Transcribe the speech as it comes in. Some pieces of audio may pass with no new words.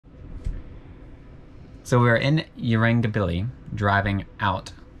So we were in Urangabili, driving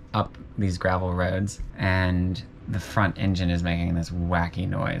out up these gravel roads, and the front engine is making this wacky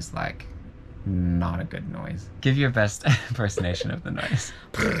noise, like not a good noise. Give your best impersonation of the noise.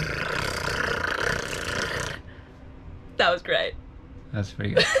 That was great. That's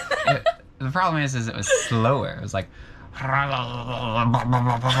pretty good. The problem is it was slower. It was like...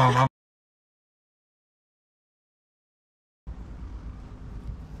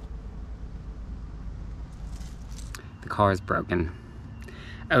 The car is broken.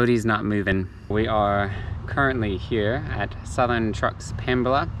 Odie's not moving. We are currently here at Southern Trucks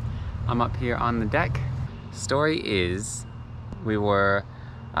Pambula. I'm up here on the deck. Story is, we were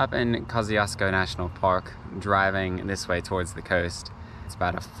up in Kosciuszko National Park driving this way towards the coast. It's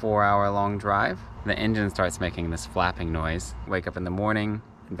about a 4-hour long drive. The engine starts making this flapping noise. Wake up in the morning,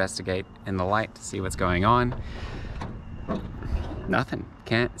 investigate in the light to see what's going on. Nothing.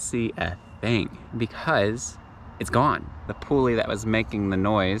 Can't see a thing because it's gone. The pulley that was making the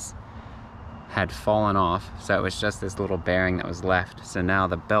noise had fallen off, so it was just this little bearing that was left. So now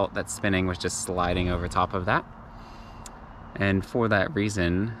the belt that's spinning was just sliding over top of that. And for that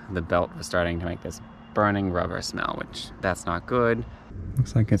reason, the belt was starting to make this burning rubber smell, which that's not good.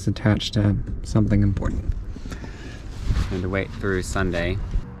 Looks like it's attached to something important. And to wait through Sunday.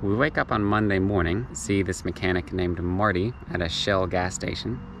 We wake up on Monday morning, see this mechanic named Marty at a Shell gas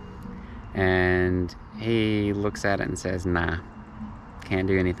station. And he looks at it and says, nah, can't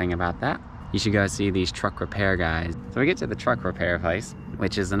do anything about that. You should go see these truck repair guys. So we get to the truck repair place,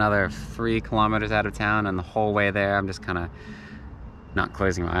 which is another 3 kilometers out of town, and the whole way there I'm just kind of not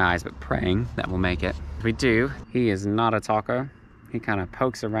closing my eyes but praying that we'll make it. We do. He is not a talker. He kind of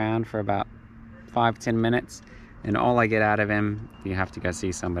pokes around for about 5-10 minutes, and all I get out of him, you have to go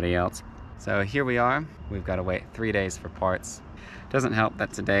see somebody else. So here we are. We've got to wait 3 days for parts. Doesn't help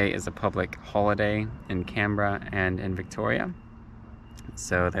that today is a public holiday in Canberra and in Victoria.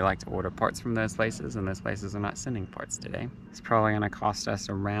 So they like to order parts from those places, and those places are not sending parts today. It's probably going to cost us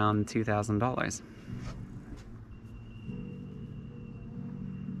around $2,000.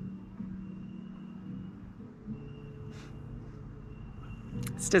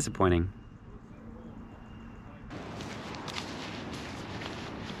 It's disappointing.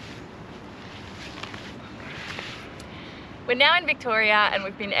 We're now in Victoria and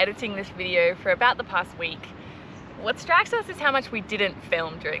we've been editing this video for about the past week. What strikes us is how much we didn't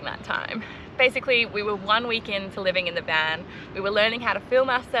film during that time. Basically, we were 1 week into living in the van. We were learning how to film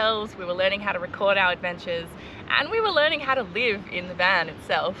ourselves, we were learning how to record our adventures, and we were learning how to live in the van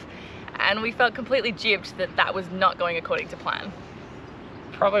itself. And we felt completely gypped that that was not going according to plan.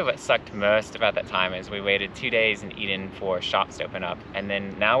 Probably what sucked most about that time is we waited 2 days in Eden for shops to open up, and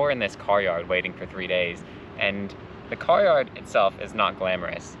then now we're in this car yard waiting for 3 days, and the car yard itself is not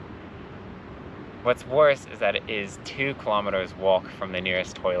glamorous. What's worse is that it is 2 kilometers walk from the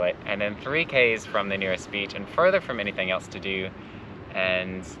nearest toilet, and then 3 Ks from the nearest beach, and further from anything else to do,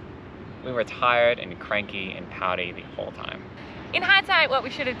 and we were tired and cranky and pouty the whole time. In hindsight, what we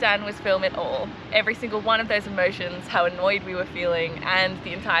should have done was film it all. Every single one of those emotions, how annoyed we were feeling, and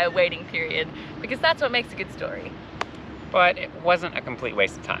the entire waiting period, because that's what makes a good story. But it wasn't a complete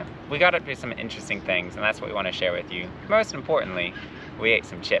waste of time. We got up to some interesting things, and that's what we want to share with you. Most importantly, we ate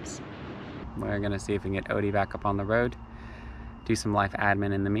some chips. We're gonna see if we can get Odie back up on the road, do some life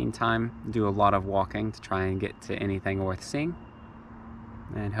admin in the meantime, do a lot of walking to try and get to anything worth seeing,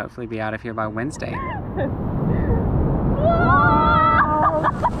 and hopefully be out of here by Wednesday.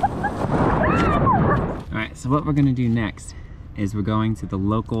 Alright, so what we're gonna do next is we're going to the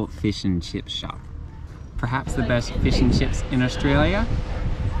local fish and chip shop. Perhaps the best fish and chips in Australia?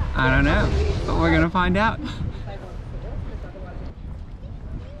 I don't know, but we're gonna find out.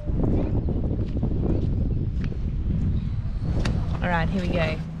 Alright, here we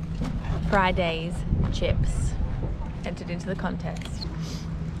go. Friday's chips entered into the contest.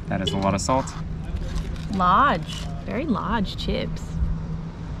 That is a lot of salt. Large, very large chips.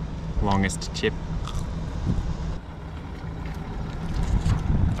 Longest chip.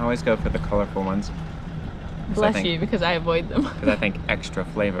 I always go for the colorful ones. Bless you, because I avoid them. Because I think extra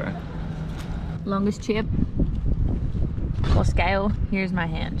flavor. Longest chip. For scale, here's my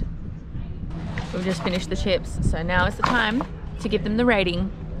hand. We've just finished the chips, so now is the time to give them the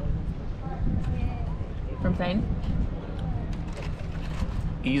rating from Zane.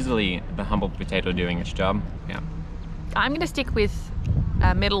 Easily the humble potato doing its job. Yeah. I'm gonna stick with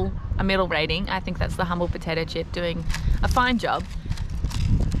a middle rating. I think that's the humble potato chip doing a fine job.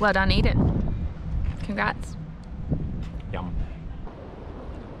 Well done, Eden. Congrats. Yum.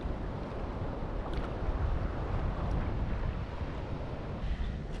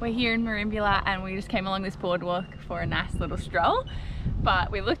 We're here in Merimbula and we just came along this boardwalk for a nice little stroll.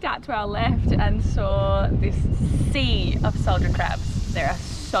 But we looked out to our left and saw this sea of soldier crabs. There are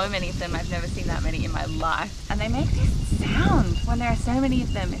so many of them. I've never seen that many in my life. And they make this sound when there are so many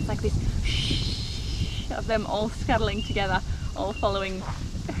of them. It's like this shh of them all scuttling together, all following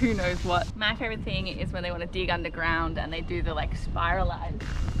who knows what. My favorite thing is when they want to dig underground and they do the like spiralize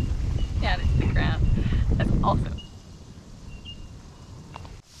down into the ground. That's awesome.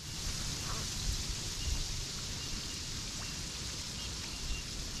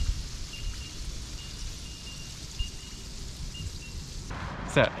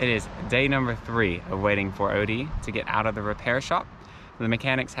 So it is day number 3 of waiting for Odie to get out of the repair shop. The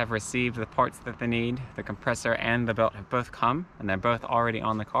mechanics have received the parts that they need. The compressor and the belt have both come, and they're both already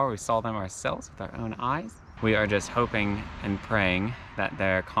on the car. We saw them ourselves with our own eyes. We are just hoping and praying that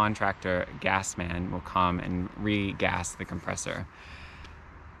their contractor gas man will come and re-gas the compressor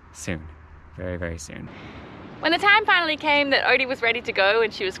soon, very, very soon. When the time finally came that Odie was ready to go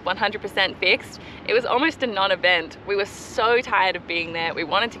and she was 100% fixed, it was almost a non-event. We were so tired of being there. We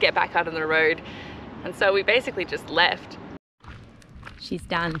wanted to get back out on the road. And so we basically just left. She's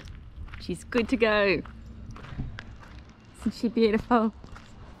done. She's good to go. Isn't she beautiful?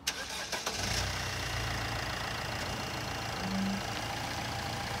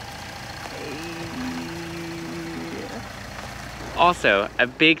 Also, a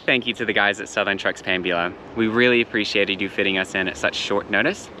big thank you to the guys at Southern Trucks Pambula. We really appreciated you fitting us in at such short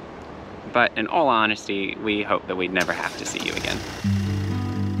notice, but in all honesty, we hope that we'd never have to see you again.